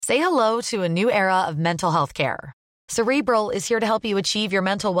Say hello to a new era of mental health care. Cerebral is here to help you achieve your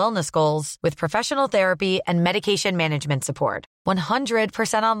mental wellness goals with professional therapy and medication management support.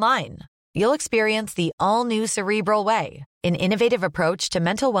 100% online. You'll experience the all-new Cerebral Way, an innovative approach to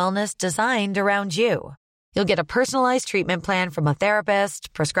mental wellness designed around you. You'll get a personalized treatment plan from a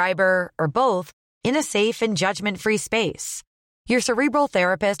therapist, prescriber, or both in a safe and judgment-free space. Your Cerebral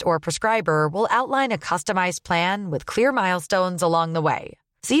therapist or prescriber will outline a customized plan with clear milestones along the way,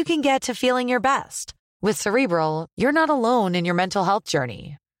 so you can get to feeling your best. With Cerebral, you're not alone in your mental health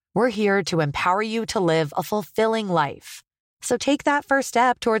journey. We're here to empower you to live a fulfilling life. So take that first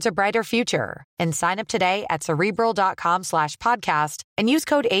step towards a brighter future and sign up today at Cerebral.com/podcast and use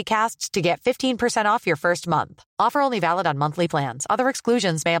code ACAST to get 15% off your first month. Offer only valid on monthly plans. Other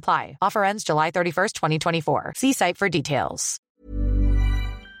exclusions may apply. Offer ends July 31st, 2024. See site for details.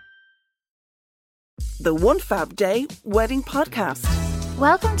 The One Fab Day Wedding Podcast.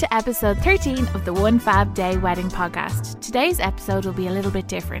 Welcome to episode 13 of the One Fab Day Wedding Podcast. Today's episode will be a little bit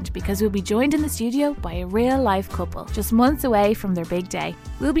different because we'll be joined in the studio by a real life couple just months away from their big day.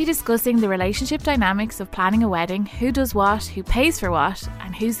 We'll be discussing the relationship dynamics of planning a wedding, who does what, who pays for what,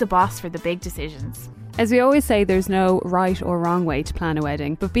 and who's the boss for the big decisions. As we always say, there's no right or wrong way to plan a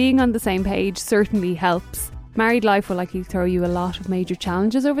wedding, but being on the same page certainly helps. Married life will likely throw you a lot of major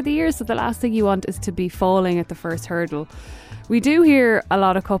challenges over the years, so the last thing you want is to be falling at the first hurdle. We do hear a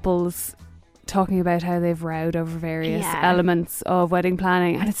lot of couples talking about how they've rowed over various elements of wedding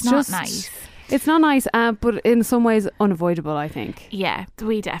planning, and it's not just nice. It's not nice, but in some ways unavoidable, I think. Yeah,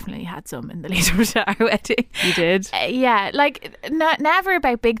 we definitely had some in the lead up to our wedding. You did? Yeah, like never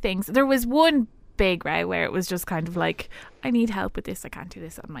about big things. There was one big row where it was just kind of like, I need help with this, I can't do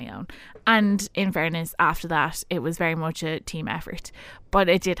this on my own. And in fairness, after that, it was very much a team effort. But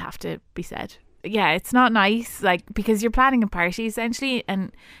it did have to be said. Yeah, it's not nice, like, because you're planning a party essentially,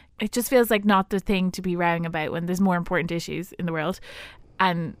 and it just feels like not the thing to be rowing about when there's more important issues in the world.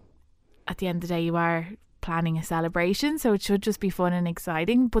 And at the end of the day, you are planning a celebration, so it should just be fun and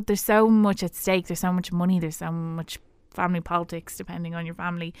exciting. But there's so much at stake, there's so much money, there's so much family politics depending on your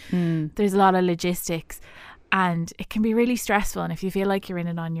family. There's a lot of logistics, and it can be really stressful. And if you feel like you're in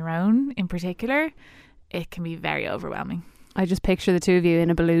it on your own in particular, it can be very overwhelming. I just picture the two of you in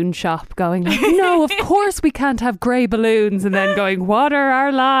a balloon shop going, no, of course we can't have grey balloons, and then going, what are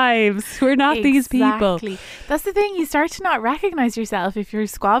our lives? We're not these people. Exactly. That's the thing, you start to not recognise yourself if you're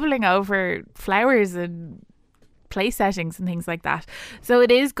squabbling over flowers and place settings and things like that. So it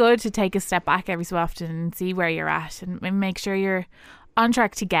is good to take a step back every so often and see where you're at and make sure you're on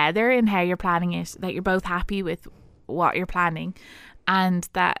track together in how you're planning it, that you're both happy with what you're planning and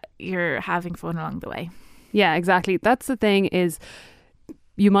that you're having fun along the way. Yeah, exactly. That's the thing, is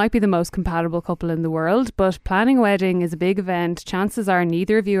you might be the most compatible couple in the world, but planning a wedding is a big event. Chances are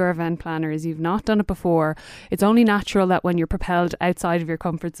neither of you are event planners. You've not done it before. It's only natural that when you're propelled outside of your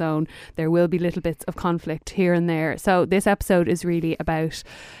comfort zone, there will be little bits of conflict here and there. So this episode is really about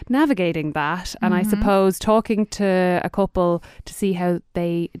navigating that, and I suppose talking to a couple to see how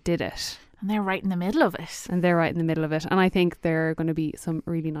they did it. And they're right in the middle of it. And I think there are going to be some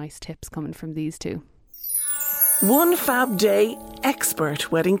really nice tips coming from these two. One Fab Day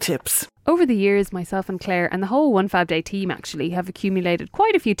Expert Wedding Tips. Over the years, myself and Claire and the whole One Fab Day team actually have accumulated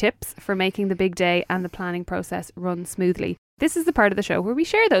quite a few tips for making the big day and the planning process run smoothly. This is the part of the show where we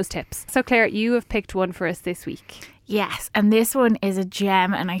share those tips. So Claire, you have picked one for us this week. Yes, and this one is a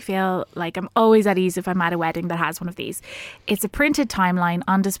gem, and I feel like I'm always at ease if I'm at a wedding that has one of these. It's a printed timeline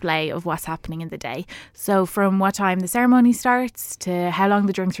on display of what's happening in the day. So from what time the ceremony starts to how long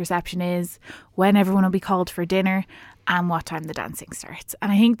the drinks reception is, when everyone will be called for dinner, and what time the dancing starts.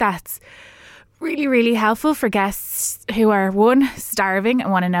 And I think that's really, really helpful for guests who are, one, starving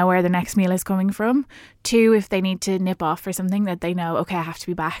and want to know where the next meal is coming from. Two, if they need to nip off for something that they know, okay, I have to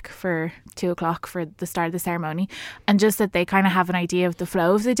be back for 2:00 for the start of the ceremony. And just that they kind of have an idea of the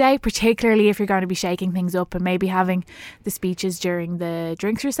flow of the day, particularly if you're going to be shaking things up and maybe having the speeches during the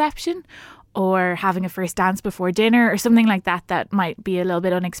drinks reception, or having a first dance before dinner or something like that, that might be a little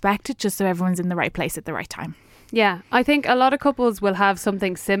bit unexpected, just so everyone's in the right place at the right time. Yeah, I think a lot of couples will have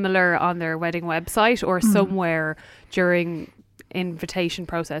something similar on their wedding website or somewhere during invitation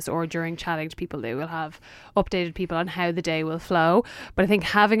process or during chatting to people. They will have updated people on how the day will flow, but I think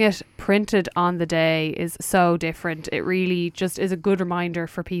having it printed on the day is so different. It really just is a good reminder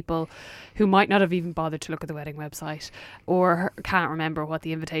for people who might not have even bothered to look at the wedding website or can't remember what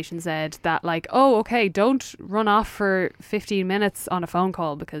the invitation said, that like, oh okay, don't run off for 15 minutes on a phone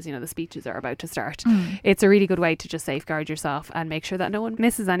call because the speeches are about to start. It's a really good way to just safeguard yourself and make sure that no one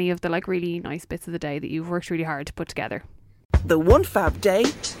misses any of the like really nice bits of the day that you've worked really hard to put together. the One Fab Day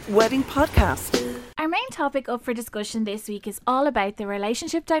Wedding Podcast. Our main topic up for discussion this week is all about the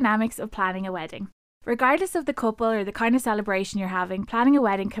relationship dynamics of planning a wedding. Regardless of the couple or the kind of celebration you're having, planning a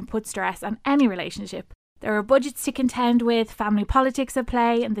wedding can put stress on any relationship. There are budgets to contend with, family politics at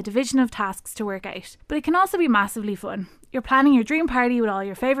play, and the division of tasks to work out. But it can also be massively fun. You're planning your dream party with all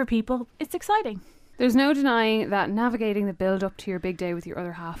your favourite people. It's exciting. There's no denying that navigating the build up to your big day with your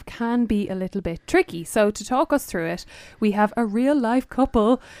other half can be a little bit tricky. So to talk us through it, we have a real life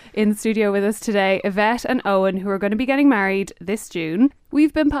couple in the studio with us today, Yvette and Owen, who are going to be getting married this June.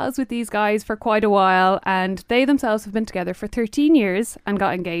 We've been pals with these guys for quite a while, and they themselves have been together for 13 years and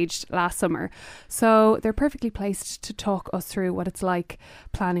got engaged last summer. So they're perfectly placed to talk us through what it's like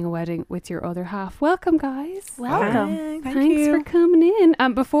planning a wedding with your other half. Welcome, guys. Welcome. Thanks for coming in.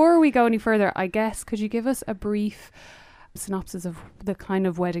 And before we go any further, I guess, could you give us a brief synopsis of the kind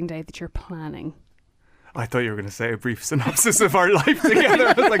of wedding day that you're planning? I thought you were going to say a brief synopsis of our life together.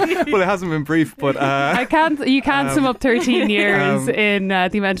 I was like, well, it hasn't been brief, but you can't sum up 13 years in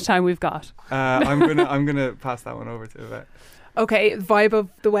the amount of time we've got. I'm gonna pass that one over to Yvette. Okay, vibe of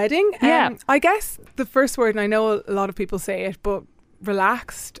the wedding. Yeah. I guess the first word, and I know a lot of people say it, but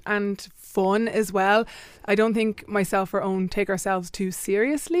relaxed and fun as well. I don't think myself or Owen take ourselves too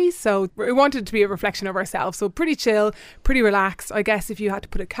seriously, so we wanted it to be a reflection of ourselves. So pretty chill, pretty relaxed. I guess if you had to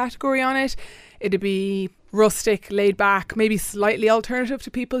put a category on it, it'd be rustic, laid back, maybe slightly alternative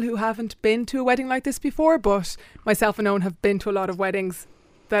to people who haven't been to a wedding like this before. But myself and Owen have been to a lot of weddings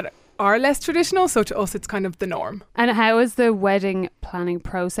that are less traditional, so to us it's kind of the norm. And how has the wedding planning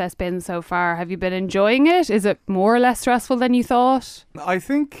process been so far? Have you been enjoying it? Is it more or less stressful than you thought? I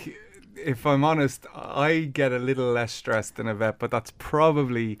think, if I'm honest, I get a little less stressed than Yvette, but that's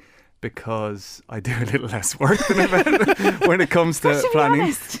probably because I do a little less work than Yvette when it comes to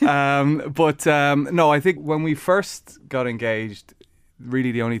planning. No, I think when we first got engaged,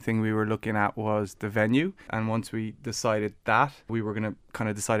 really the only thing we were looking at was the venue, and once we decided that, we were going to kind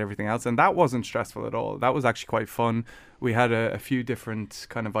of decide everything else, and that wasn't stressful at all. That was actually quite fun. We had a few different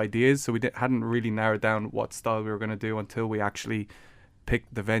kind of ideas, so we hadn't really narrowed down what style we were going to do until we actually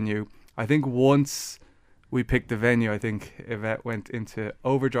picked the venue. I think once we picked the venue, I think Yvette went into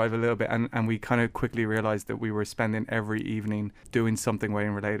overdrive a little bit, and we kind of quickly realised that we were spending every evening doing something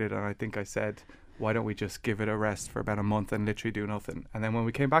wedding related, and I think I said, why don't we just give it a rest for about a month and literally do nothing? And then when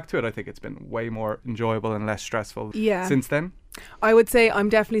we came back to it, I think it's been way more enjoyable and less stressful since then. I would say I'm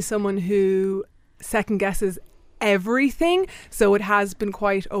definitely someone who second guesses everything, so it has been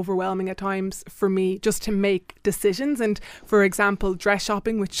quite overwhelming at times for me just to make decisions. And for example, dress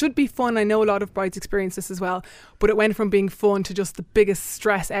shopping, which should be fun, I know a lot of brides experience this as well, but it went from being fun to just the biggest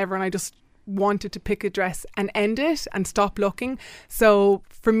stress ever, and I just wanted to pick a dress and end it and stop looking. So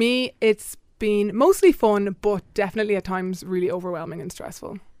for me, it's been mostly fun, but definitely at times really overwhelming and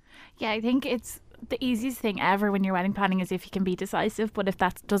stressful. Yeah, I think it's the easiest thing ever when you're wedding planning is if you can be decisive, but if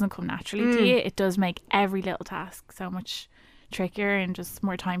that doesn't come naturally to you, it does make every little task so much trickier and just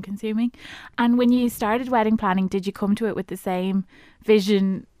more time consuming. And when you started wedding planning, did you come to it with the same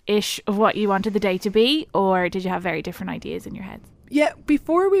vision-ish of what you wanted the day to be, or did you have very different ideas in your heads? Yeah,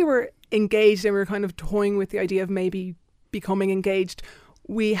 before we were engaged and we were kind of toying with the idea of maybe becoming engaged,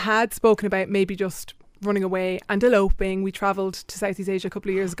 we had spoken about maybe just running away and eloping. We travelled to Southeast Asia a couple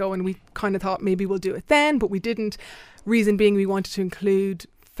of years ago, and we kind of thought maybe we'll do it then, but we didn't. Reason being, we wanted to include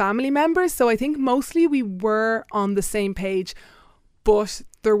family members. So I think mostly we were on the same page, but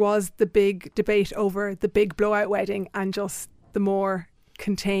there was the big debate over the big blowout wedding and just the more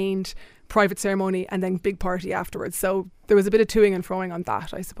contained private ceremony and then big party afterwards. So there was a bit of toing and froing on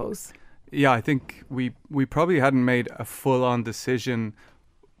that, I suppose. Yeah, I think we probably hadn't made a full-on decision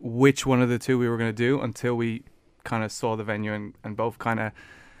which one of the two we were going to do until we kind of saw the venue and both kind of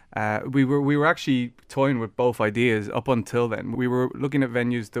we were actually toying with both ideas up until then. We were looking at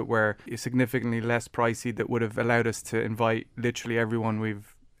venues that were significantly less pricey, that would have allowed us to invite literally everyone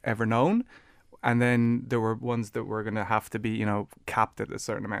we've ever known, and then there were ones that were going to have to be, capped at a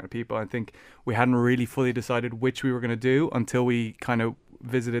certain amount of people. I think we hadn't really fully decided which we were going to do until we kind of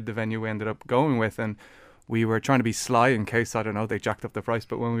visited the venue we ended up going with, and we were trying to be sly in case, I don't know, they jacked up the price.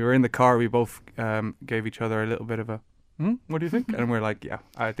 But when we were in the car, we both gave each other a little bit of a, what do you think? And we're like, yeah,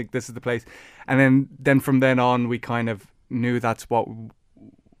 I think this is the place. And then from then on, we kind of knew that's what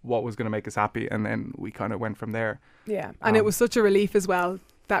was going to make us happy. And then we kind of went from there. Yeah. And it was such a relief as well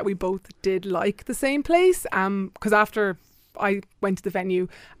that we both did like the same place. Because after I went to the venue,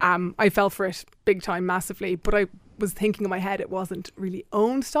 I fell for it big time, massively. But I was thinking in my head it wasn't really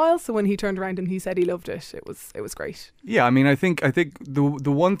own style, so when he turned around and he said he loved it, it was great. Yeah, I mean, I think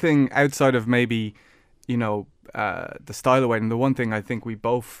the one thing outside of maybe the style of wedding, the one thing I think we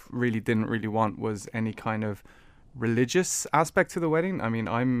both didn't really want was any kind of religious aspect to the wedding. I mean,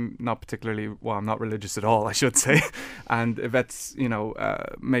 I'm not religious at all, I should say. And Yvette's,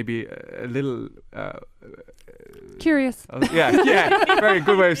 maybe a little curious. Yeah, very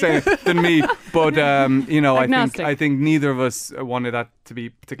good way of saying it than me. But I think neither of us wanted that to be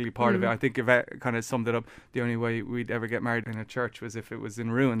particularly part of it. I think Yvette kind of summed it up. The only way we'd ever get married in a church was if it was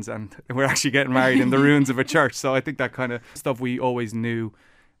in ruins, and we're actually getting married in the ruins of a church. So I think that kind of stuff we always knew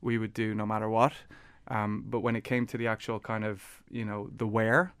we would do no matter what. But when it came to the actual kind of, the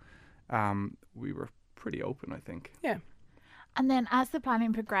wear, we were pretty open, I think. Yeah. And then as the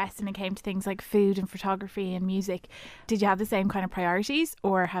planning progressed and it came to things like food and photography and music, did you have the same kind of priorities,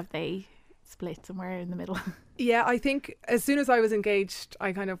 or have they split somewhere in the middle? Yeah, I think as soon as I was engaged,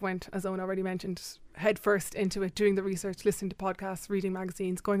 I kind of went, as Owen already mentioned, head first into it, doing the research, listening to podcasts, reading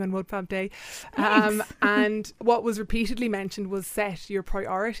magazines, going on Woodfab Day. And what was repeatedly mentioned was set your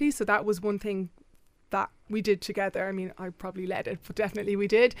priorities. So that was one thing that we did together. I mean, I probably led it, but definitely we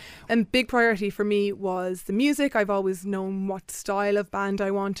did. And big priority for me was the music. I've always known what style of band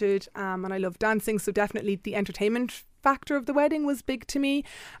I wanted, and I love dancing, so definitely the entertainment factor of the wedding was big to me.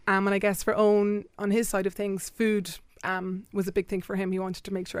 And I guess for Owen, on his side of things, food was a big thing for him. He wanted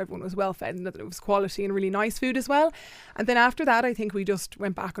to make sure everyone was well fed and that it was quality and really nice food as well. And then after that, I think we just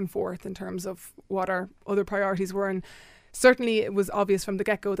went back and forth in terms of what our other priorities were. And certainly it was obvious from the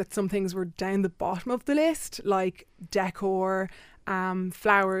get-go that some things were down the bottom of the list, like decor,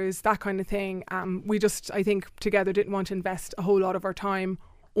 flowers, that kind of thing. We just, I think, together didn't want to invest a whole lot of our time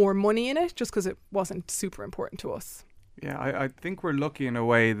or money in it just because it wasn't super important to us. Yeah, I think we're lucky in a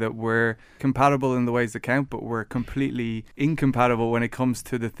way that we're compatible in the ways that count, but we're completely incompatible when it comes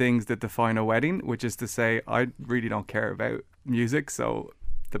to the things that define a wedding, which is to say, I really don't care about music, so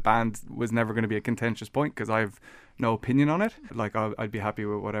the band was never going to be a contentious point because I've no opinion on it. Like, I'd be happy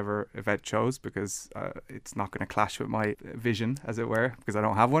with whatever Yvette chose because it's not going to clash with my vision, as it were, because I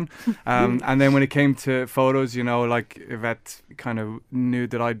don't have one. And then when it came to photos, like Yvette kind of knew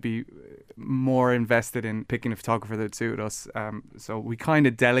that I'd be more invested in picking a photographer that suited us. So we kind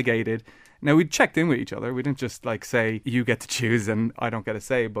of delegated. Now, we checked in with each other. We didn't just say, you get to choose and I don't get a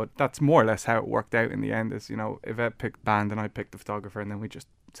say, but that's more or less how it worked out in the end is, Yvette picked band and I picked the photographer, and then we just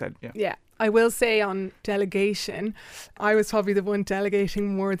said, yeah. Yeah. I will say on delegation, I was probably the one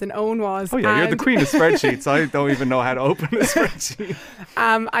delegating more than Owen was. Oh yeah, you're the queen of spreadsheets. I don't even know how to open a spreadsheet.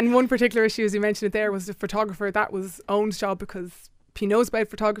 And one particular issue, as you mentioned it there, was the photographer. That was Owen's job because he knows about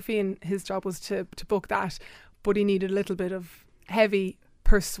photography and his job was to book that, but he needed a little bit of heavy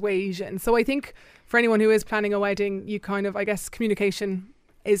persuasion. So I think for anyone who is planning a wedding, you kind of, I guess, communication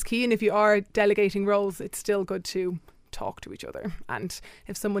is key. And if you are delegating roles, it's still good to talk to each other, and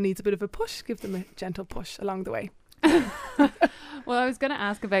if someone needs a bit of a push, give them a gentle push along the way. Well, I was going to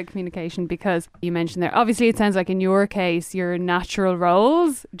ask about communication because you mentioned there, obviously it sounds like in your case your natural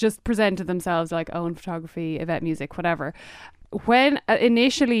roles just presented themselves, like Owen photography, Yvette music, whatever. When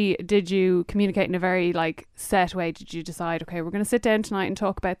initially did you communicate in a very set way? Did you decide, okay, we're going to sit down tonight and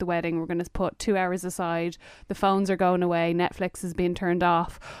talk about the wedding, we're going to put 2 hours aside, the phones are going away, Netflix is being turned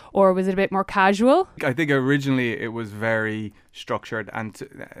off, or was it a bit more casual? I think originally it was very structured and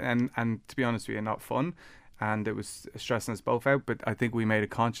to be honest with you, not fun, and it was stressing us both out. But I think we made a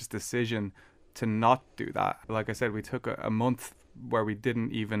conscious decision to not do that. Like I said, we took a month where we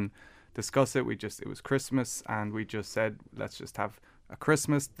didn't even discuss it. It was Christmas, and we just said, let's just have a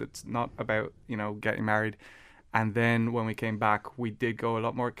Christmas that's not about getting married. And then when we came back, we did go a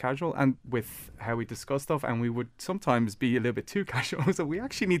lot more casual and with how we discuss stuff, and we would sometimes be a little bit too casual. So we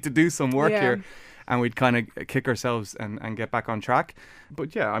actually need to do some work here, and we'd kind of kick ourselves and get back on track.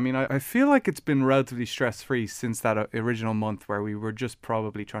 But yeah, I mean, I feel like it's been relatively stress-free since that original month where we were just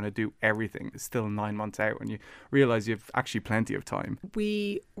probably trying to do everything. It's still 9 months out when you realise you've actually plenty of time.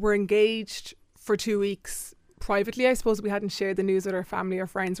 We were engaged for 2 weeks privately. I suppose we hadn't shared the news with our family or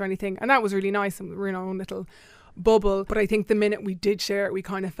friends or anything, and that was really nice, and we were in our own little bubble. But I think the minute we did share it, we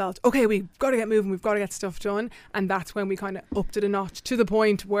kind of felt, okay, we've got to get moving, we've got to get stuff done. And that's when we kind of upped it a notch to the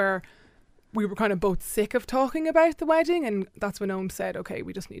point where we were kind of both sick of talking about the wedding, and that's when Owen said, okay,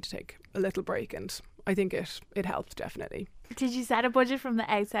 we just need to take a little break. And I think it helped, definitely. Did you set a budget from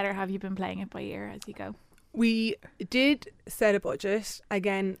the outset, or have you been playing it by ear as you go? We did set a budget.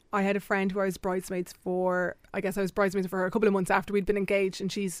 Again, I had a friend who I was bridesmaids for. I guess I was bridesmaids for her a couple of months after we'd been engaged,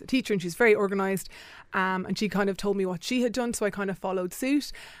 and she's a teacher and she's very organised, and she kind of told me what she had done, so I kind of followed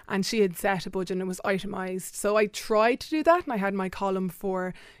suit, and she had set a budget and it was itemised. So I tried to do that, and I had my column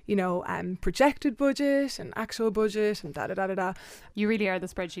for projected budget and actual budget and da-da-da-da-da. You really are the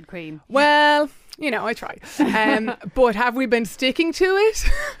spreadsheet queen. Well, I try. But have we been sticking to it?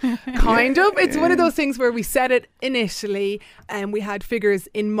 Kind of. It's one of those things where we set it initially and we had figures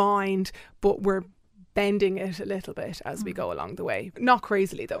in mind, but we're bending it a little bit as we go along the way. Not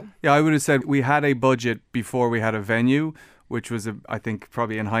crazily, though. Yeah, I would have said we had a budget before we had a venue, which was, I think,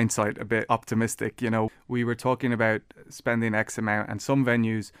 probably in hindsight, a bit optimistic. We were talking about spending X amount, and some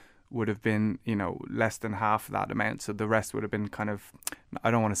venues would have been, less than half that amount. So the rest would have been kind of,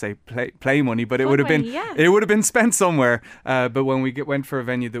 I don't want to say play money, but it would have been it would have been spent somewhere. But when we went for a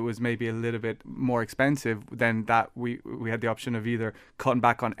venue that was maybe a little bit more expensive, then that we had the option of either cutting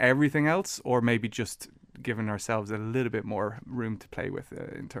back on everything else or maybe just giving ourselves a little bit more room to play with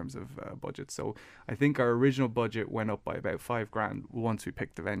in terms of budget. So I think our original budget went up by about $5,000 once we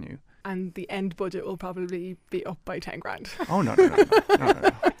picked the venue. And the end budget will probably be up by $10,000. Oh, no.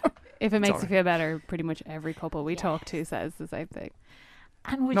 If it makes you feel better, pretty much every couple we talk to says the same thing.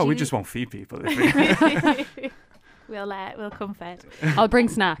 And we just won't feed people. We'll come fed. I'll bring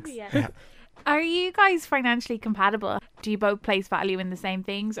snacks. Yeah. Are you guys financially compatible? Do you both place value in the same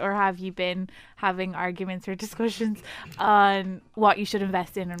things, or have you been having arguments or discussions on what you should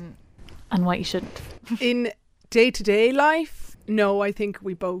invest in and what you shouldn't? In day-to-day life, no, I think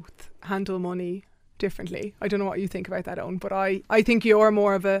we both handle money differently. I don't know what you think about that, Owen, but I think you're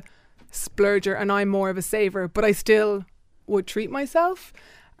more of a splurger and I'm more of a saver, but I still would treat myself.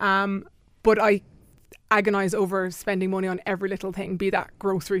 But I agonise over spending money on every little thing, be that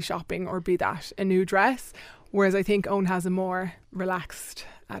grocery shopping or be that a new dress, whereas I think Owen has a more relaxed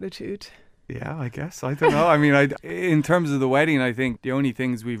attitude. Yeah, I guess. I don't know. I mean, in terms of the wedding, I think the only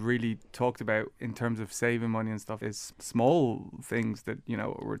things we've really talked about in terms of saving money and stuff is small things that,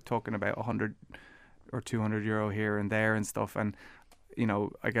 we're talking about 100 or 200 euro here and there and stuff. And,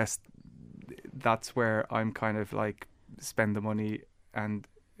 I guess that's where I'm kind of like spend the money, and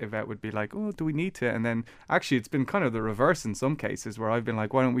Yvette would be like, oh, do we need to? And then actually it's been kind of the reverse in some cases where I've been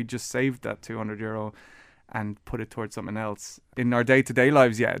like, why don't we just save that 200 euro and put it towards something else? In our day-to-day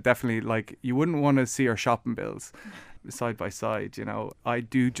lives, yeah, definitely, like, you wouldn't want to see our shopping bills side by side. I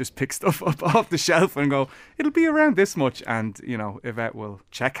do just pick stuff up off the shelf and go, it'll be around this much, and Yvette will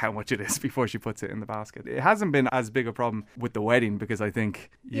check how much it is before she puts it in the basket. It hasn't been as big a problem with the wedding because I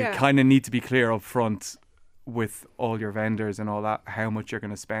think you kind of need to be clear up front with all your vendors and all that how much you're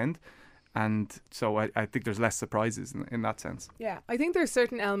going to spend, and so I think there's less surprises in that sense. Yeah, I think there's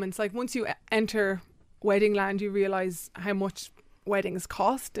certain elements, like once you enter wedding land, you realise how much weddings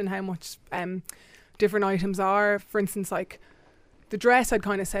cost and how much different items are. For instance, like the dress, I'd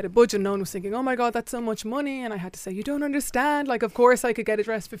kind of set a budget and no one was thinking, oh my god, that's so much money, and I had to say, you don't understand, like, of course I could get a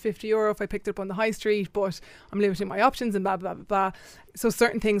dress for 50 euro if I picked it up on the high street, but I'm limiting my options and blah blah blah blah. So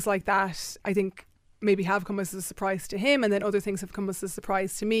certain things like that I think maybe have come as a surprise to him, and then other things have come as a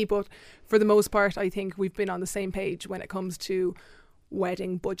surprise to me, but for the most part I think we've been on the same page when it comes to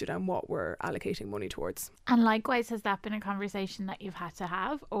wedding budget and what we're allocating money towards. And likewise, has that been a conversation that you've had to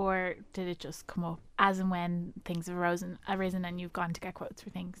have, or did it just come up as and when things have arisen and you've gone to get quotes for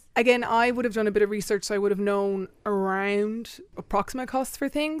things? Again, I would have done a bit of research, so I would have known around approximate costs for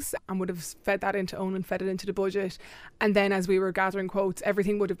things and would have fed that into Owen and fed it into the budget, and then as we were gathering quotes,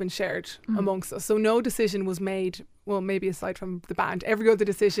 everything would have been shared amongst us, so no decision was made, well, maybe aside from the band. Every other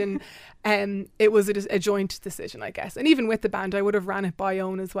decision, it was a joint decision, I guess. And even with the band, I would have ran it by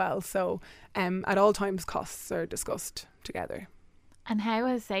Owen as well. So at all times, costs are discussed together. And how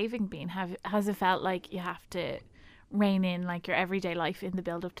has saving been? Has it felt like you have to rein in like your everyday life in the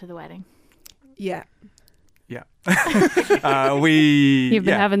build up to the wedding? Yeah. Yeah. You've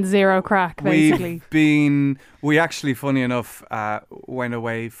been having zero crack, basically. We actually, funny enough, went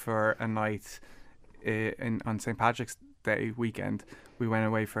away for a night on St. Patrick's Day weekend. We went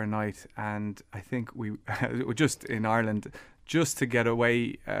away for a night, and I think we were just in Ireland just to get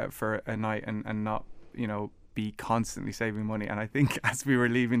away for a night and not, be constantly saving money. And I think as we were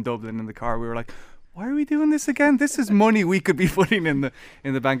leaving Dublin in the car, we were like, why are we doing this again? This is money we could be putting in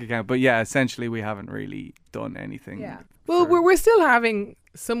the bank account. But yeah, essentially we haven't really done anything. Yeah. Well, we're still having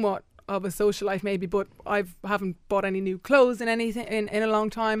somewhat of a social life maybe, but I haven't bought any new clothes in anything in a long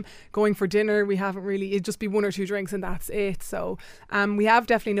time. Going for dinner, we haven't really, it'd just be 1 or 2 drinks and that's it. So we have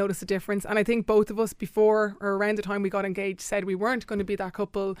definitely noticed a difference, and I think both of us before or around the time we got engaged said we weren't going to be that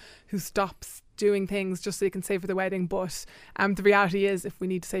couple who stops doing things just so they can save for the wedding, but the reality is if we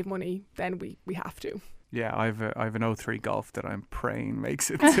need to save money then we have to. Yeah, I've an 03 Golf that I'm praying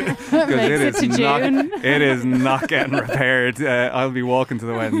makes it because it is not getting repaired. I'll be walking to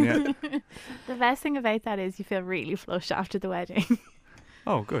the wedding. Yeah. The best thing about that is you feel really flush after the wedding.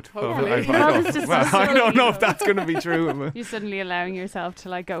 Oh, good. Hopefully. I don't know if that's going to be true. You're suddenly allowing yourself to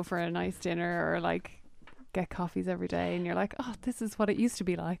like go for a nice dinner or like get coffees every day, and you're like, oh, this is what it used to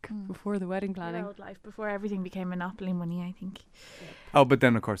be like before the wedding planning. Your old life before everything became monopoly money, I think. Oh, but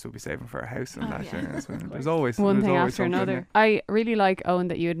then of course we'll be saving for a house and that. yeah. So there's always one there's thing always after something, another. I really like, Owen,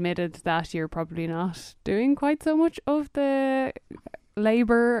 that you admitted that you're probably not doing quite so much of the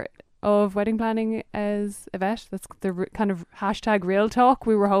labour of wedding planning as Yvette. That's the kind of hashtag real talk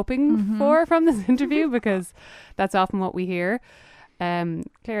we were hoping for from this interview, because that's often what we hear.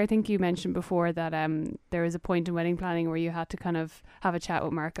 Claire, I think you mentioned before that there was a point in wedding planning where you had to kind of have a chat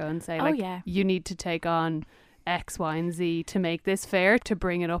with Marco and say, you need to take on X, Y and Z to make this fair, to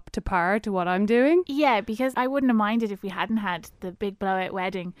bring it up to par to what I'm doing. Yeah, because I wouldn't have minded if we hadn't had the big blowout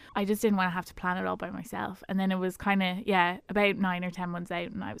wedding. I just didn't want to have to plan it all by myself. And then it was kind of, about 9 or 10 months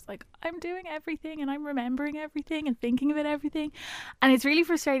out, and I was like, I'm doing everything and I'm remembering everything and thinking about everything. And it's really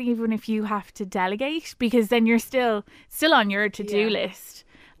frustrating even if you have to delegate, because then you're still on your to-do list.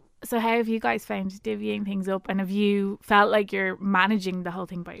 So how have you guys found divvying things up, and have you felt like you're managing the whole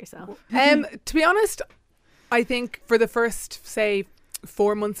thing by yourself? To be honest, I think for the first, say,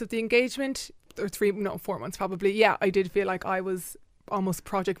 4 months of the engagement, or 4 months probably, I did feel like I was almost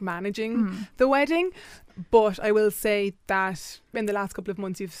project managing the wedding. But I will say that in the last couple of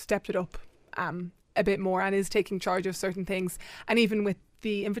months you've stepped it up a bit more and is taking charge of certain things. And even with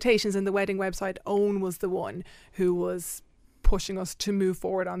the invitations and the wedding website, Owen was the one who was pushing us to move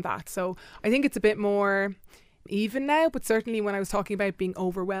forward on that. So I think it's a bit more even now, but certainly when I was talking about being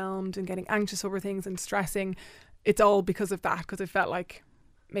overwhelmed and getting anxious over things and stressing, it's all because of that, because I felt like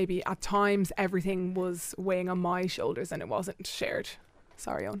maybe at times everything was weighing on my shoulders and it wasn't shared.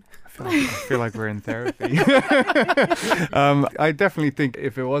 Sorry, Owen. I feel like we're in therapy. I definitely think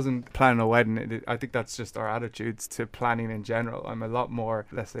if it wasn't planning a wedding, I think that's just our attitudes to planning in general. I'm a lot more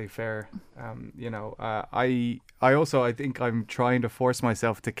laissez-faire. I think I'm trying to force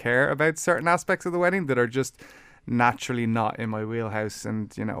myself to care about certain aspects of the wedding that are just naturally not in my wheelhouse.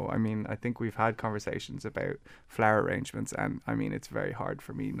 And I think we've had conversations about flower arrangements, and it's very hard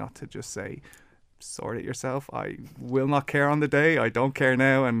for me not to just say, sort it yourself. I will not care on the day. I don't care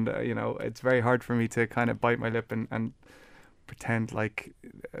now. And it's very hard for me to kind of bite my lip and pretend like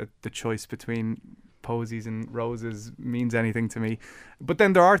the choice between posies and roses means anything to me. But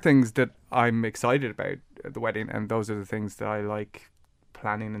then there are things that I'm excited about at the wedding, and those are the things that I like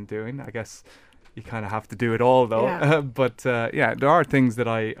planning and doing. I guess you kind of have to do it all though. But there are things that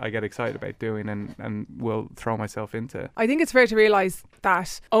I get excited about doing and will throw myself into. I think it's fair to realise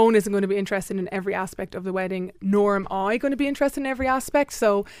that Owen isn't going to be interested in every aspect of the wedding, nor am I going to be interested in every aspect.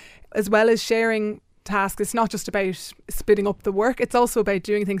 So as well as sharing tasks, it's not just about splitting up the work, it's also about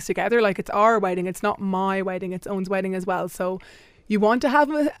doing things together. Like, it's our wedding, it's not my wedding, it's Owen's wedding as well. So you want to have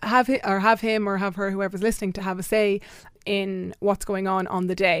him or have her, whoever's listening, to have a say in what's going on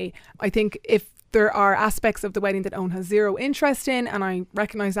the day. I think if there are aspects of the wedding that Owen has zero interest in, and I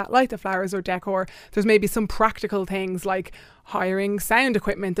recognise that, like the flowers or decor, there's maybe some practical things like hiring sound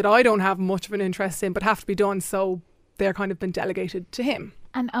equipment that I don't have much of an interest in but have to be done, so they're kind of been delegated to him.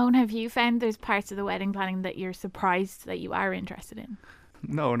 And Owen, have you found there's parts of the wedding planning that you're surprised that you are interested in?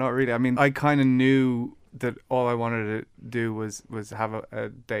 No, not really. I kind of knew that all I wanted to do was have a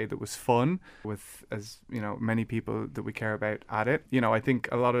day that was fun with as many people that we care about at it. I think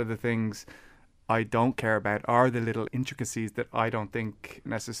a lot of the things I don't care about are the little intricacies that I don't think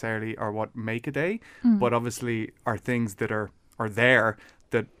necessarily are what make a day, but obviously are things that are there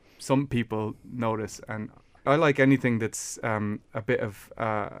that some people notice. And I like anything that's a bit of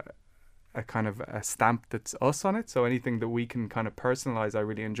a kind of a stamp that's us on it. So anything that we can kind of personalize, I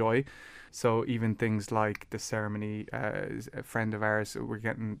really enjoy. So even things like the ceremony, a friend of ours, we're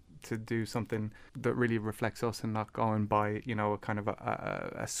getting to do something that really reflects us and not going by, a kind of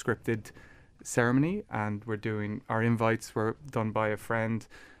a scripted ceremony. And we're doing, our invites were done by a friend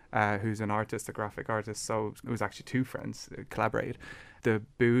who's an artist, a graphic artist. So it was actually two friends collaborated. The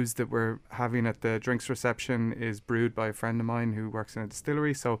booze that we're having at the drinks reception is brewed by a friend of mine who works in a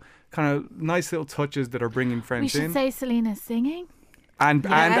distillery. So kind of nice little touches that are bringing friends in. We should say Selena's singing. And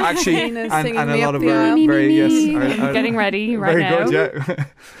actually, and a lot of our getting ready right very now. Good, yeah.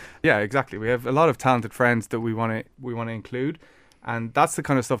 Yeah, exactly. We have a lot of talented friends that we want to include, and that's the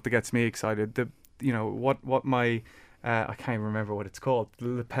kind of stuff that gets me excited. What my I can't even remember what it's called. The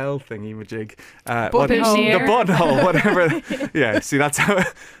lapel thingy majig. The buttonhole, whatever. Yeah, see, that's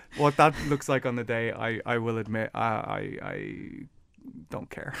what that looks like on the day. I will admit, I don't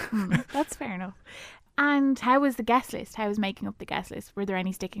care. That's fair enough. And how was the guest list? How was making up the guest list? Were there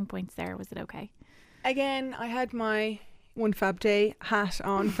any sticking points there? Was it okay? Again, I had my One Fab Day hat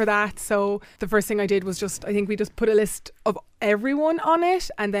on for that. So the first thing I did was I think we just put a list of everyone on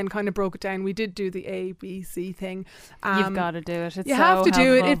it and then kind of broke it down. We did do the A, B, C thing. You've got to do it. It's you so have to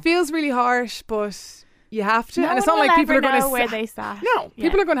do it. helpful. It feels really harsh, but you have to. No and it's one not like will people are ever going know to where they sat. No,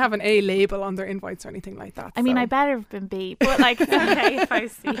 people are going to have an A label on their invites or anything like that. I mean, so. I better have been B, but like, it's okay if I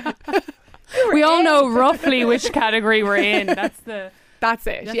see. We all know roughly which category we're in. That's it. that's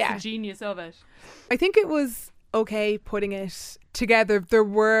yeah. the genius of it. I think it was okay putting it together. There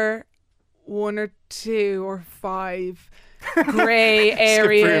were 1 or 2 or 5 grey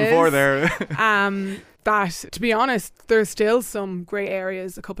areas. Skip 3 and 4 there. That, to be honest, there's still some grey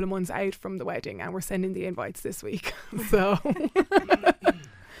areas a couple of months out from the wedding, and we're sending the invites this week. So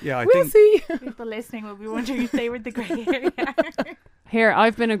Yeah, we'll see. People listening will be wondering if they were the grey area. Here,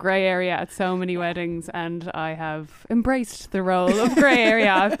 I've been a grey area at so many weddings and I have embraced the role of grey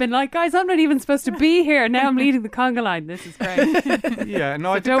area. I've been like, guys, I'm not even supposed to be here. Now I'm leading the conga line. This is great. Yeah, no,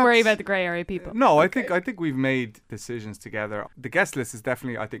 So I think don't worry that's- about the grey area people. No, I think we've made decisions together. The guest list is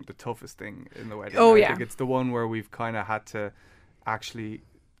definitely, I think, the toughest thing in the wedding. Oh, I yeah. think it's the one where we've kind of had to actually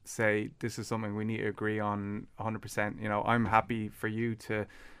say this is something we need to agree on 100%. You know, I'm happy for you to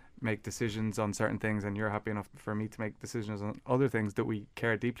make decisions on certain things and you're happy enough for me to make decisions on other things that we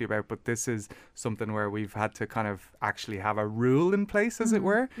care deeply about, but this is something where we've had to kind of actually have a rule in place, as it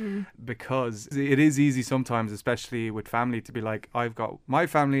were, because it is easy sometimes, especially with family, to be like, I've got my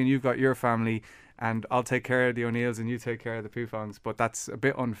family and you've got your family and I'll take care of the O'Neills and you take care of the Pufongs, but that's a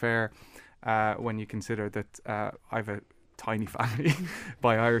bit unfair when you consider that I've a tiny family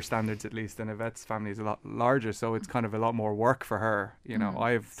by Irish standards, at least, and Yvette's family is a lot larger, so it's kind of a lot more work for her. You know,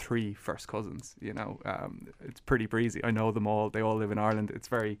 I have 3 first cousins. You know, it's pretty breezy. I know them all. They all live in Ireland. It's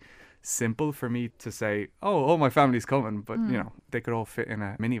very simple for me to say, oh, my family's coming, but you know, they could all fit in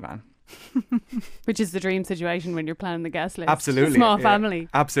a minivan. Which is the dream situation when you're planning the guest list. Absolutely, Small yeah, family.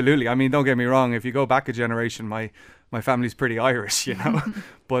 Absolutely. I mean, don't get me wrong. If you go back a generation, my family's pretty Irish, you know,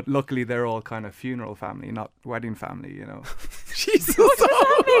 but luckily they're all kind of funeral family, not wedding family, you know. Jesus. What does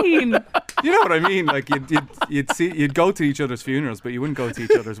that mean? You know what I mean? Like you'd go to each other's funerals, but you wouldn't go to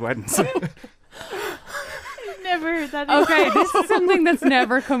each other's weddings. Never heard that. Okay, this is something that's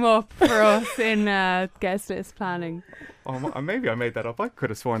never come up for us in guest list planning. Oh, maybe I made that up. I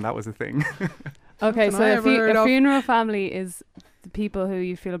could have sworn that was a thing. Okay, Something so I a ever heard of. funeral family is the people who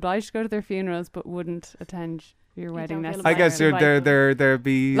you feel obliged to go to their funerals but wouldn't attend your wedding don't feel necessarily. I guess Like- there'd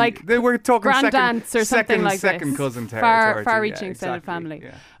be Like they were talking granddaunts or something like second this. cousin territory. Far-reaching yeah, extended exactly, family.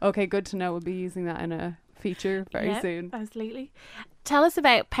 Yeah. Okay, good to know. We'll be using that in a feature very Yeah, soon. Absolutely. Tell us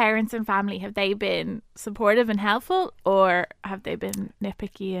about parents and family. Have they been supportive and helpful, or have they been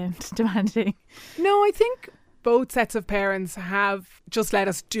nitpicky and demanding? No, I think both sets of parents have just let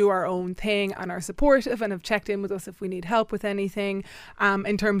us do our own thing and are supportive and have checked in with us if we need help with anything.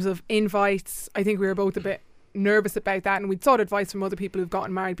 In terms of invites, I think we were both a bit nervous about that, and we'd sought advice from other people who've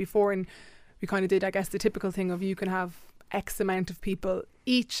gotten married before, and we kind of did, I guess, the typical thing of you can have X amount of people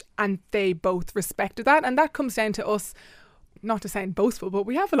each, and they both respected that. And that comes down to us, not to sound boastful, but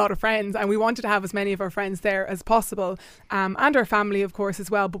we have a lot of friends and we wanted to have as many of our friends there as possible, and our family of course as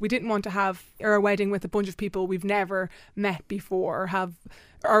well, but we didn't want to have our wedding with a bunch of people we've never met before, or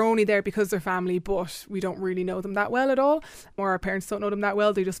are only there because they're family but we don't really know them that well at all, or our parents don't know them that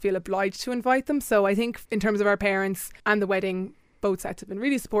well. They just feel obliged to invite them. So I think in terms of our parents and the wedding, both sets have been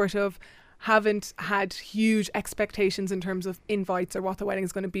really supportive, haven't had huge expectations in terms of invites or what the wedding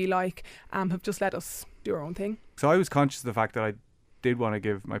is going to be like, have just let us do our own thing. So I was conscious of the fact that I did want to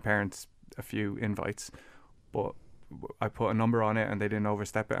give my parents a few invites, but I put a number on it and they didn't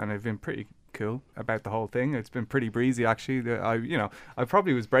overstep it, and they've been pretty cool about the whole thing. It's been pretty breezy actually. I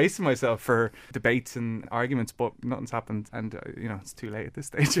probably was bracing myself for debates and arguments, but nothing's happened, and it's too late at this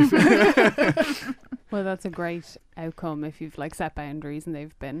stage. Well, that's a great outcome if you've like set boundaries and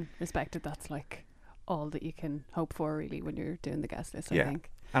they've been respected. That's like all that you can hope for really when you're doing the guest list, I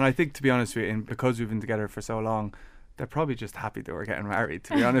think. And I think, to be honest with you, and because we've been together for so long, they're probably just happy that we're getting married,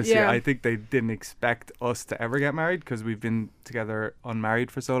 to be honest. Yeah. I think they didn't expect us to ever get married because we've been together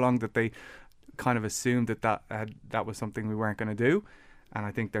unmarried for so long that they kind of assumed that was something we weren't going to do. And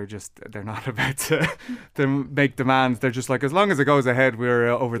I think they're not about to make demands. They're just like, as long as it goes ahead, we're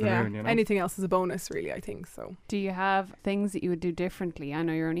over the moon. You know? Anything else is a bonus, really, I think. So, Do you have things that you would do differently? I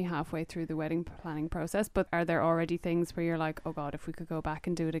know you're only halfway through the wedding planning process, but are there already things where you're like, oh God, if we could go back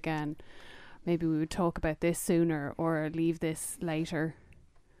and do it again, maybe we would talk about this sooner, or leave this later,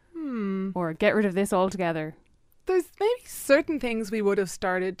 or get rid of this altogether? there's maybe certain things we would have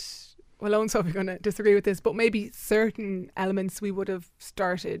started. Well, Owen's probably going to disagree with this, but maybe certain elements we would have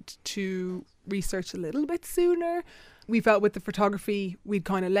started to researched a little bit sooner. We felt with the photography we'd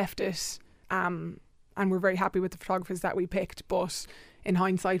kind of left it, and we're very happy with the photographers that we picked, but in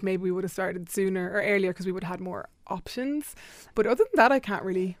hindsight maybe we would have started sooner or earlier because we would have had more options. But other than that, I can't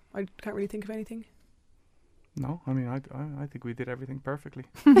really think of anything. No, I mean, I think we did everything perfectly.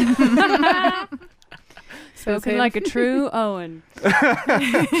 Spoken like a true Owen.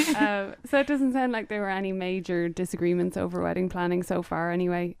 So it doesn't sound like there were any major disagreements over wedding planning so far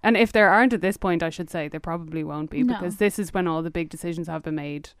anyway. And if there aren't at this point, I should say there probably won't be, because this is when all the big decisions have been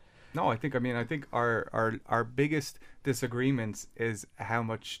made. No, I think our biggest disagreements is how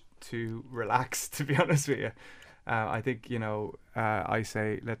much to relax, to be honest with you. I think, I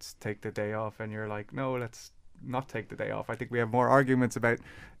say, let's take the day off, and you're like, no, let's not take the day off. I think we have more arguments about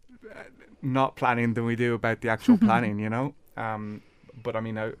not planning than we do about the actual planning, but I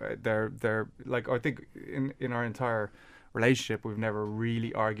mean, they're like, I think in our entire relationship we've never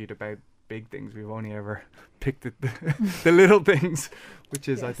really argued about big things. We've only ever picked the little things, which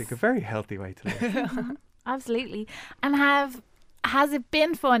is, yes, I think, a very healthy way to live. Absolutely. And has it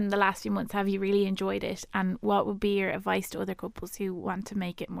been fun the last few months? Have you really enjoyed it? And what would be your advice to other couples who want to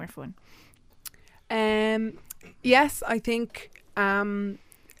make it more fun? Yes, I think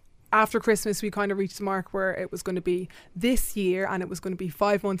after Christmas we kind of reached the mark where it was going to be this year and it was going to be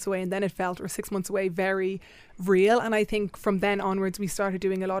 5 months away, and then it felt, or 6 months away, very real. And I think from then onwards we started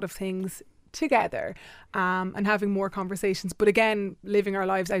doing a lot of things together, and having more conversations, but again, living our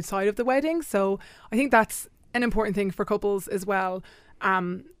lives outside of the wedding. So I think that's an important thing for couples as well.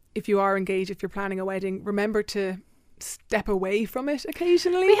 If you are engaged, if you're planning a wedding, remember to step away from it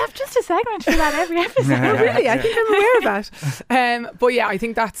occasionally. We have just a segment for that every episode. Oh, really? I think I'm aware of that. But yeah, I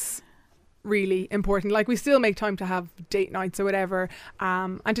think that's really important. Like, we still make time to have date nights or whatever,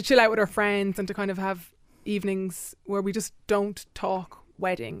 and to chill out with our friends, and to kind of have evenings where we just don't talk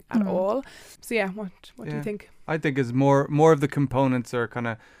wedding at all. So yeah, what do you think? I think as more of the components are kind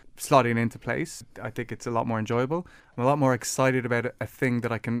of slotting into place, I think it's a lot more enjoyable. I'm a lot more excited about a thing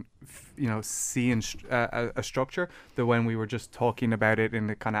that I can see in a structure than when we were just talking about it in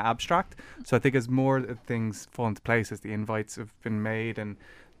the kind of abstract. So I think as more things fall into place, as the invites have been made and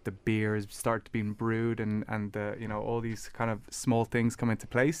the beers start being brewed, and the, all these kind of small things come into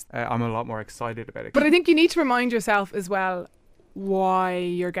place, I'm a lot more excited about it. But I think you need to remind yourself as well why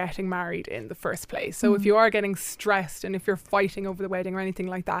you're getting married in the first place. So if you are getting stressed, and if you're fighting over the wedding or anything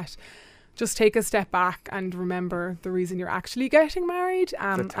like that, just take a step back and remember the reason you're actually getting married,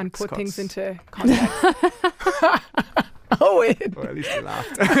 and put cuts. Things into context. Well, at least you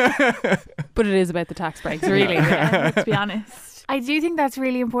laughed. But it is about the tax breaks, really. Yeah, let's be honest. I do think that's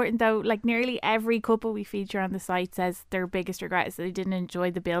really important, though. Like, nearly every couple we feature on the site says their biggest regret is that they didn't enjoy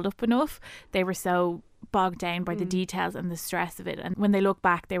the build-up enough. They were so bogged down by the details and the stress of it, and when they look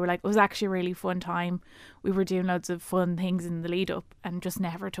back, they were like, it was actually a really fun time. We were doing loads of fun things in the lead up and just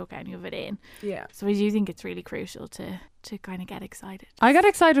never took any of it in. Yeah. So I do think it's really crucial to kind of get excited. I got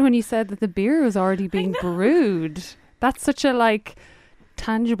excited when you said that the beer was already being brewed. That's such a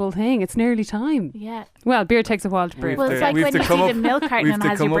tangible thing. It's nearly time. Yeah. Well, beer takes a while to brew. Well, it's like when you see the milk carton and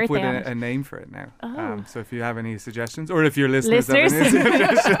has your birthday on it. We have to come up with a name for it now. Oh. So if you have any suggestions, or if your listeners have any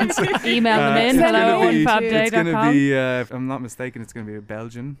suggestions, email them in. hello@onefabday.com. It's going to be, if I'm not mistaken, it's going to be a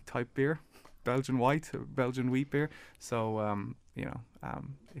Belgian type beer, Belgian white, Belgian wheat beer. So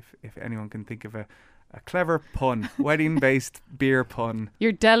if anyone can think of a clever pun, wedding-based beer pun.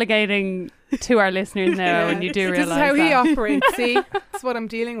 You're delegating to our listeners now, and you do realise this is how he operates. See, that's what I'm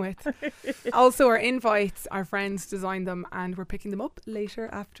dealing with. Also, our invites, our friends designed them, and we're picking them up later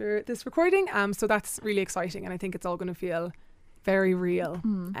after this recording. So that's really exciting, and I think it's all going to feel very real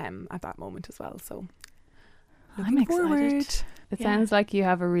at that moment as well. So I'm excited. It sounds like you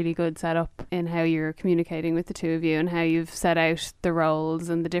have a really good setup in how you're communicating with the two of you, and how you've set out the roles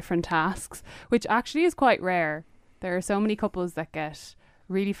and the different tasks, which actually is quite rare. There are so many couples that get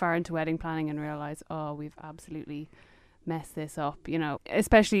really far into wedding planning and realise, oh, we've absolutely messed this up,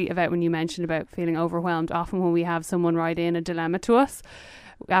 especially about when you mentioned about feeling overwhelmed. Often when we have someone write in a dilemma to us,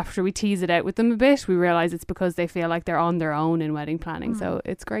 after we tease it out with them a bit, we realise it's because they feel like they're on their own in wedding planning. So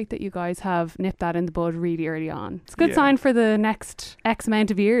it's great that you guys have nipped that in the bud really early on. It's a good sign for the next X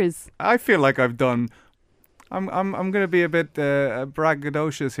amount of years. I feel like I've done, I'm going to be a bit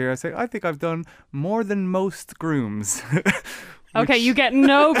braggadocious here. I think I've done more than most grooms. Okay, you get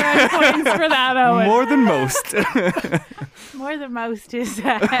no ground points for that, Owen. More than most. More than most is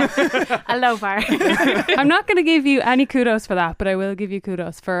a low bar. I'm not going to give you any kudos for that, but I will give you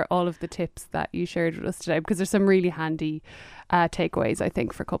kudos for all of the tips that you shared with us today, because there's some really handy takeaways, I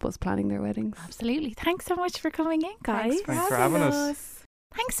think, for couples planning their weddings. Absolutely. Thanks so much for coming in, guys. Thanks for having us.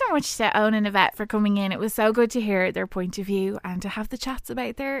 Thanks so much to Owen and Yvette for coming in. It was so good to hear their point of view and to have the chats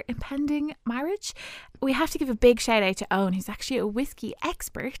about their impending marriage. We have to give a big shout out to Owen, who's actually a whiskey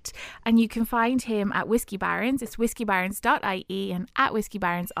expert, and you can find him at Whiskey Barons. It's whiskeybarons.ie and at Whiskey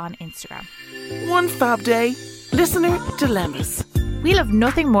Barons on Instagram. One fab day, listener dilemmas. We love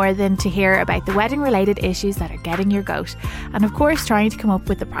nothing more than to hear about the wedding related issues that are getting your goat, and of course trying to come up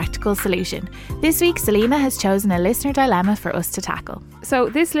with a practical solution. This week Selena has chosen a listener dilemma for us to tackle. So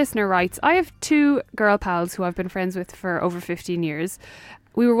this listener writes, I have two girl pals who I've been friends with for over 15 years.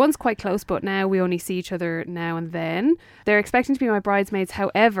 We were once quite close, but now we only see each other now and then. They're expecting to be my bridesmaids.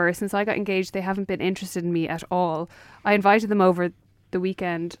 However, since I got engaged, they haven't been interested in me at all. I invited them over the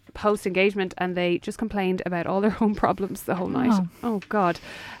weekend post engagement and they just complained about all their own problems the whole night. Oh God.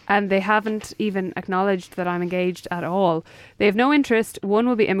 And they haven't even acknowledged that I'm engaged at all. They have no interest. One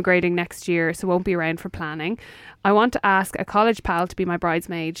will be immigrating next year, so won't be around for planning. I want to ask a college pal to be my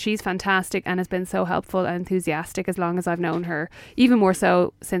bridesmaid. She's fantastic and has been so helpful and enthusiastic as long as I've known her, even more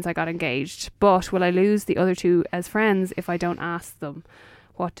so since I got engaged. But will I lose the other two as friends if I don't ask them?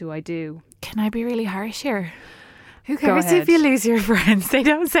 What do I do? Can I be really harsh here? Who Go cares ahead. if you lose your friends? They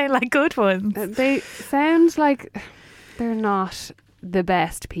don't sound like good ones. They sound like they're not the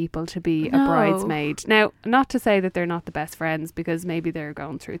best people to be a No. bridesmaid. Now, not to say that they're not the best friends, because maybe they're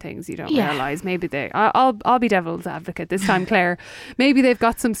going through things you don't Yeah. realise. Maybe I'll be devil's advocate this time, Claire. Maybe they've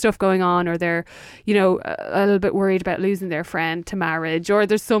got some stuff going on, or they're, a little bit worried about losing their friend to marriage, or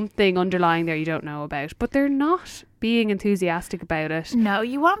there's something underlying there you don't know about. But they're not being enthusiastic about it. No,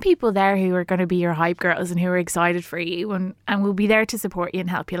 you want people there who are going to be your hype girls and who are excited for you and will be there to support you and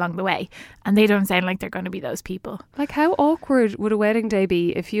help you along the way. And they don't sound like they're going to be those people. Like, how awkward would a wedding day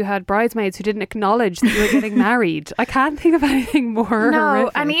be if you had bridesmaids who didn't acknowledge that you were getting married? I can't think of anything more No,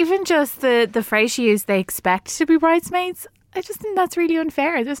 horrific. and even just the phrase she used, they expect to be bridesmaids. I just think that's really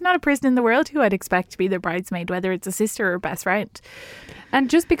unfair. There's not a person in the world who I'd expect to be their bridesmaid, whether it's a sister or best friend. And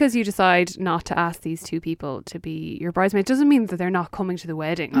just because you decide not to ask these two people to be your bridesmaid doesn't mean that they're not coming to the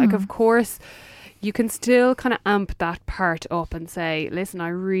wedding. Like, of course, you can still kind of amp that part up and say, listen, I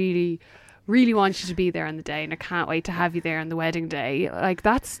really want you to be there on the day and I can't wait to have you there on the wedding day. Like,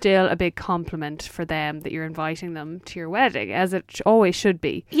 that's still a big compliment for them that you're inviting them to your wedding, as it always should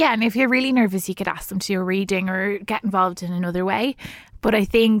be. Yeah, and if you're really nervous, you could ask them to do a reading or get involved in another way. But I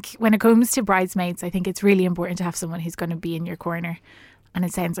think when it comes to bridesmaids, I think it's really important to have someone who's going to be in your corner. And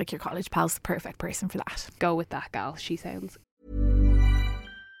it sounds like your college pal's the perfect person for that. Go with that gal, she sounds.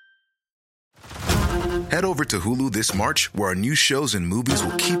 Head over to Hulu this March, where our new shows and movies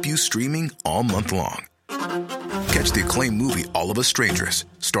will keep you streaming all month long. Catch the acclaimed movie All of Us Strangers,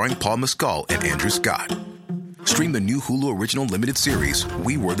 starring Paul Mescal and Andrew Scott. Stream the new Hulu original limited series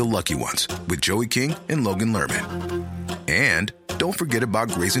We Were the Lucky Ones with Joey King and Logan Lerman. And don't forget about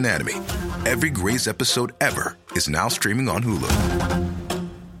Grey's Anatomy. Every Grey's episode ever is now streaming on Hulu.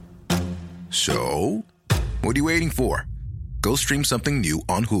 So, what are you waiting for? Go stream something new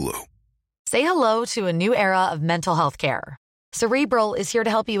on Hulu. Say hello to a new era of mental health care. Cerebral is here to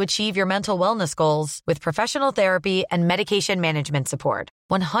help you achieve your mental wellness goals with professional therapy and medication management support.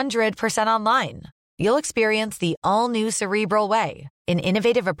 100% online. You'll experience the all-new Cerebral Way, an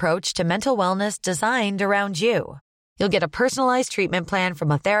innovative approach to mental wellness designed around you. You'll get a personalized treatment plan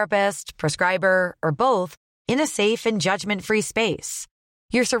from a therapist, prescriber, or both in a safe and judgment-free space.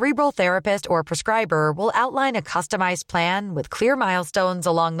 Your Cerebral therapist or prescriber will outline a customized plan with clear milestones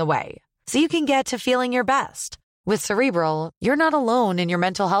along the way, so you can get to feeling your best. With Cerebral, you're not alone in your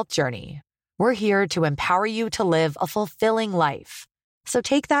mental health journey. We're here to empower you to live a fulfilling life. So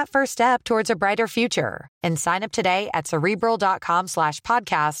take that first step towards a brighter future and sign up today at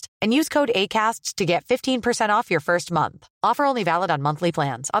Cerebral.com/podcast and use code ACAST to get 15% off your first month. Offer only valid on monthly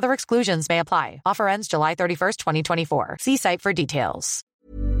plans. Other exclusions may apply. Offer ends July 31st, 2024. See site for details.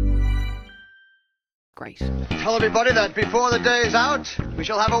 Great. Tell everybody that before the day is out, we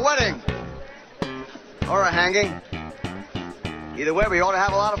shall have a wedding. Or a hanging. Either way, we ought to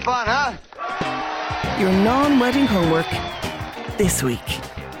have a lot of fun, huh? Your non-wedding homework this week.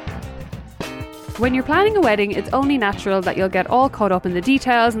 When you're planning a wedding, it's only natural that you'll get all caught up in the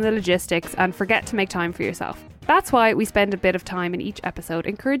details and the logistics and forget to make time for yourself. That's why we spend a bit of time in each episode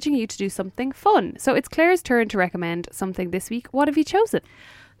encouraging you to do something fun. So it's Claire's turn to recommend something this week. What have you chosen?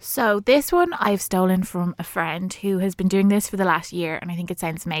 So this one I've stolen from a friend who has been doing this for the last year, and I think it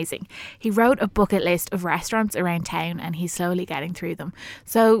sounds amazing. He wrote a bucket list of restaurants around town and he's slowly getting through them.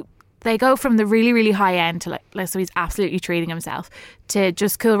 So they go from the really, really high end to like so he's absolutely treating himself, to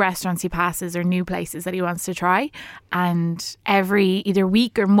just cool restaurants he passes or new places that he wants to try. And every either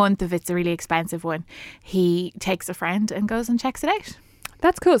week or month, if it's a really expensive one, he takes a friend and goes and checks it out.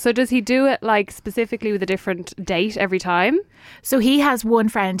 That's cool. So does he do it like specifically with a different date every time? So he has one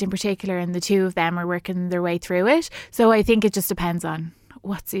friend in particular, and the two of them are working their way through it. So I think it just depends on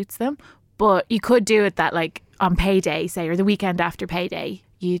what suits them. But you could do it that like on payday, say, or the weekend after payday,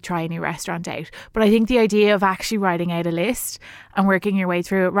 you try a new restaurant out. But I think the idea of actually writing out a list and working your way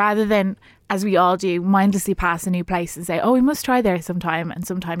through it, rather than, as we all do, mindlessly pass a new place and say, oh, we must try there sometime, and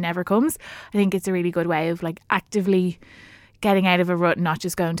sometime never comes. I think it's a really good way of like actively getting out of a rut and not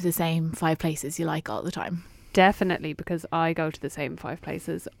just going to the same 5 places you like all the time. Definitely, because I go to the same 5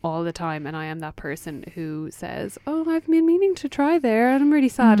 places all the time, and I am that person who says, oh, I've been meaning to try there and I'm really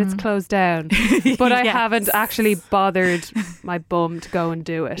sad it's closed down. But I haven't actually bothered my bum to go and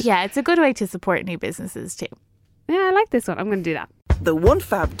do it. Yeah, it's a good way to support new businesses too. Yeah, I like this one. I'm going to do that. The One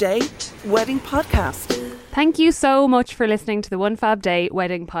Fab Day Wedding Podcast. Thank you so much for listening to the One Fab Day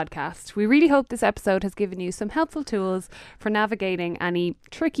Wedding Podcast. We really hope this episode has given you some helpful tools for navigating any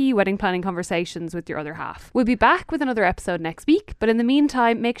tricky wedding planning conversations with your other half. We'll be back with another episode next week, but in the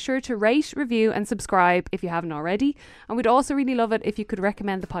meantime, make sure to rate, review and subscribe if you haven't already. And we'd also really love it if you could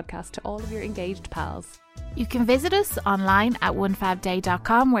recommend the podcast to all of your engaged pals. You can visit us online at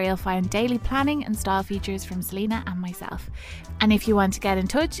onefabday.com, where you'll find daily planning and style features from Selena and myself. And if you want to get in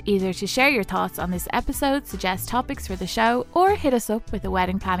touch, either to share your thoughts on this episode, suggest topics for the show, or hit us up with a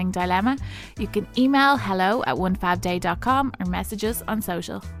wedding planning dilemma, you can email hello@onefabday.com or message us on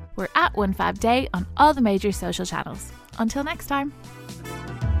social. We're at OneFabDay on all the major social channels. Until next time.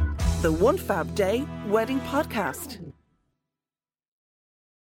 The One Fab Day Wedding Podcast.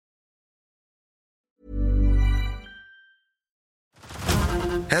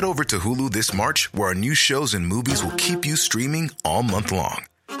 Head over to Hulu this March, where our new shows and movies will keep you streaming all month long.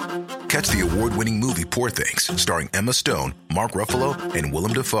 Catch the award-winning movie Poor Things, starring Emma Stone, Mark Ruffalo, and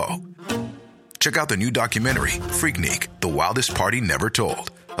Willem Dafoe. Check out the new documentary, Freaknik, The Wildest Party Never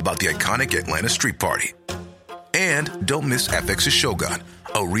Told, about the iconic Atlanta Street Party. And don't miss FX's Shogun,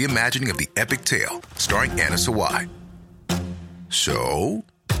 a reimagining of the epic tale, starring Anna Sawai. So,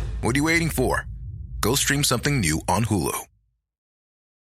 what are you waiting for? Go stream something new on Hulu.